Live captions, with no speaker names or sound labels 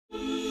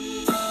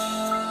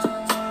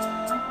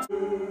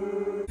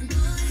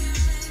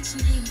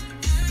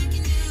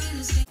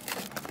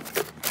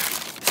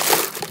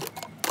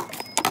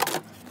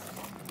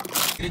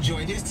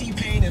enjoy this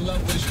T-Pain in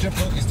love with a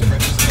stripper is the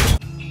representation.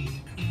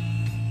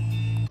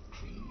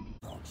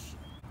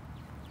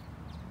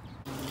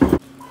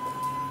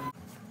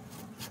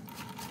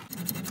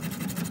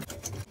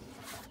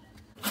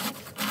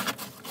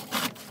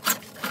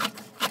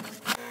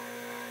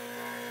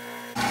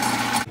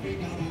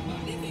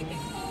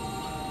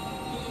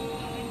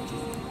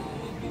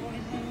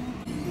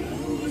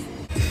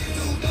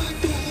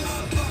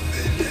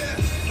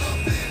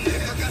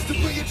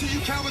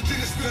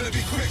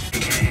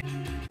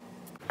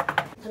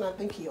 And I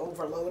think he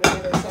overloaded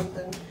it or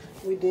something.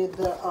 We did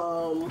the,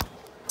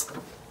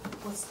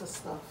 what's the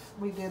stuff?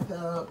 We did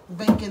the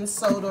baking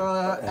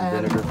soda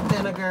and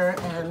vinegar,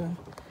 and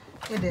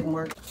it didn't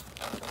work.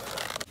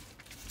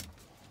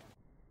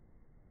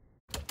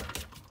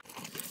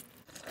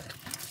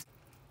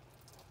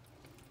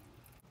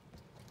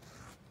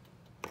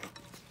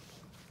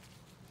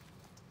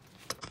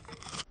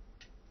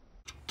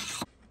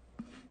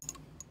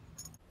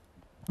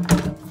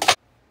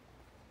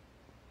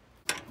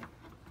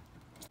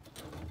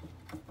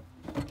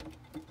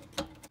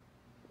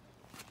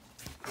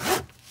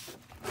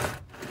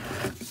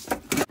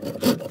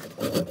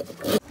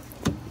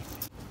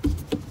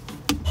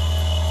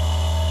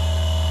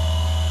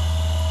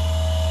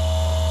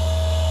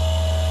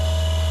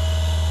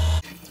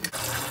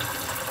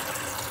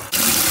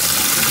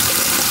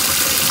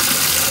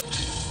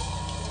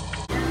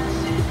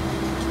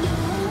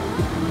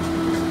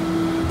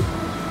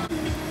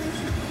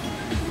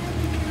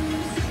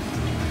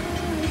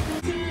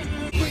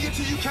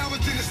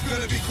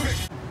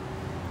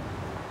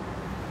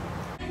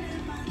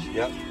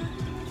 Yep.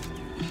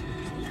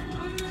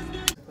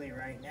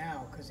 Right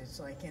now, because it's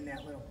like in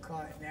that little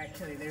cut, and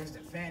actually there's the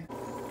vent.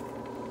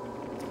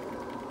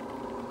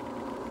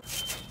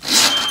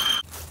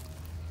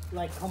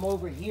 Like come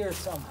over here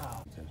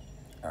somehow.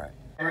 All right.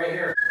 Right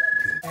here.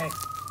 Hey,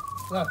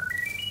 look.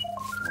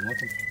 I'm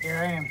looking. Here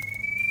I am.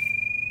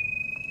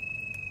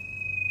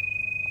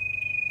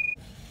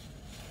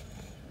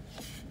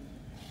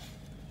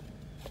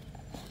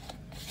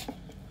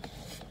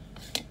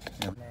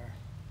 Yep. There.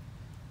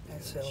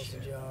 That sells the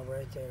job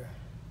right there.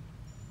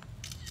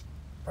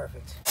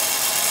 Perfect.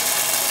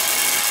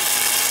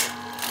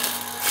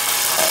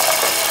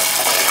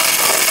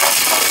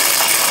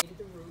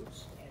 The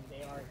roots, and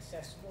they are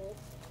accessible.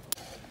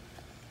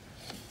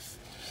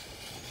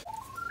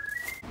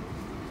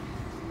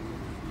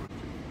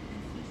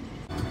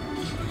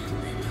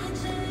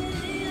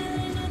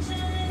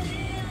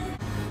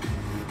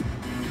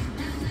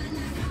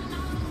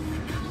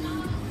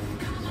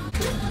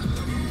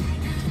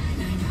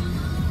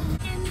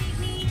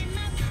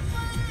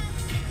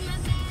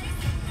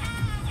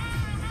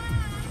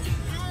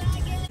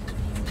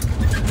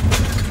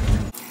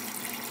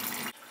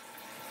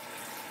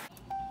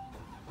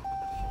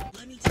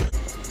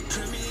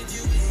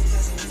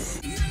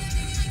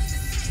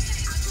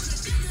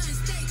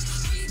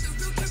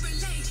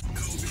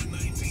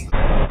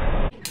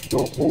 The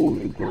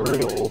Holy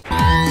Grail.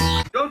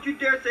 Don't you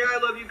dare say I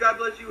love you, God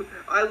bless you,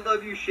 I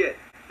love you shit.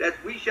 That's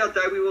we shall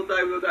die, we will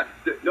die, we will die.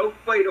 No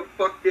way to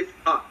fuck this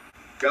up.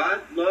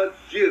 God loves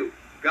you.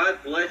 God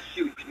bless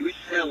you. You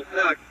shall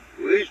not.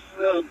 We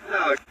shall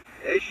not.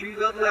 As you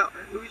will not.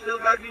 We shall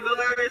not. We will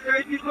not.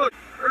 As you look.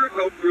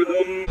 Go for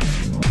them.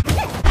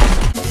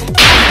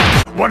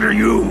 What are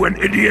you, an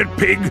idiot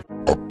pig?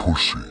 A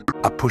pussy.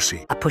 A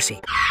pussy. A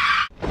pussy.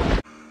 I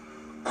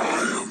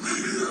am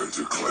here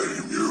to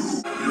claim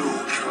you. You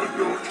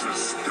cannot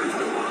escape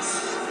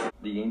us.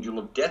 The angel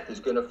of death is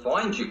gonna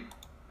find you.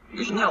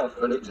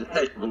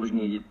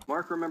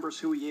 Mark remembers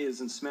who he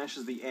is and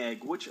smashes the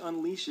egg, which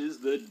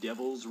unleashes the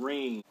devil's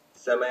reign.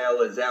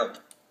 Samael is out.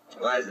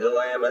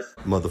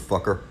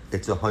 Motherfucker,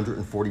 it's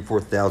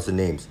 144,000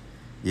 names.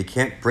 You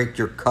can't break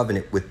your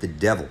covenant with the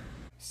devil.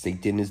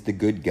 Satan is the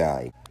good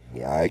guy.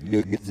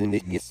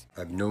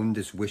 I've known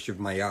this wish of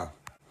my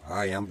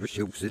I am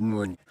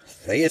one.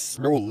 They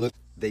stole it.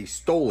 They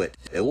stole it.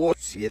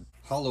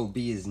 Hallowed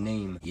be his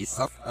name. He's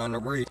up on the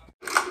way.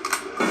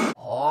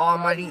 Oh,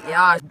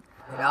 Maria.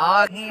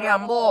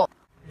 Rambo.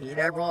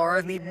 Neither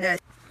already dead.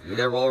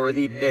 They're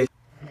already dead.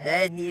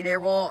 Dead, neither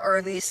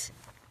already.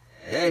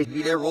 Hey,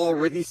 they're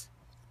already.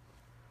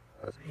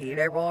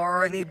 Neither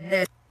already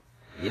dead.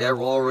 They're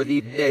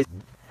already dead.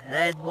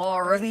 Dead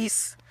already.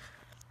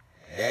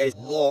 There's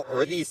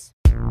already.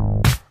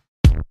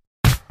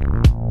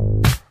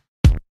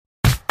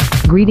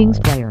 Greetings,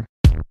 player.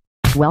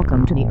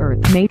 Welcome to the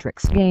Earth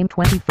Matrix Game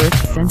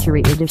 21st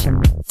Century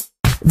Edition.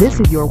 This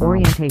is your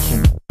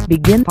orientation.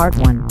 Begin Part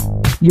 1.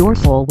 Your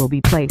soul will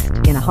be placed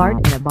in a heart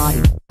and a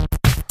body.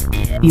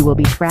 You will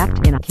be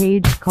trapped in a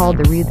cage called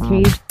the Wreath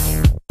Cage.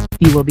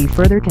 You will be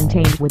further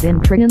contained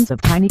within trillions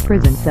of tiny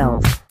prison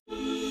cells.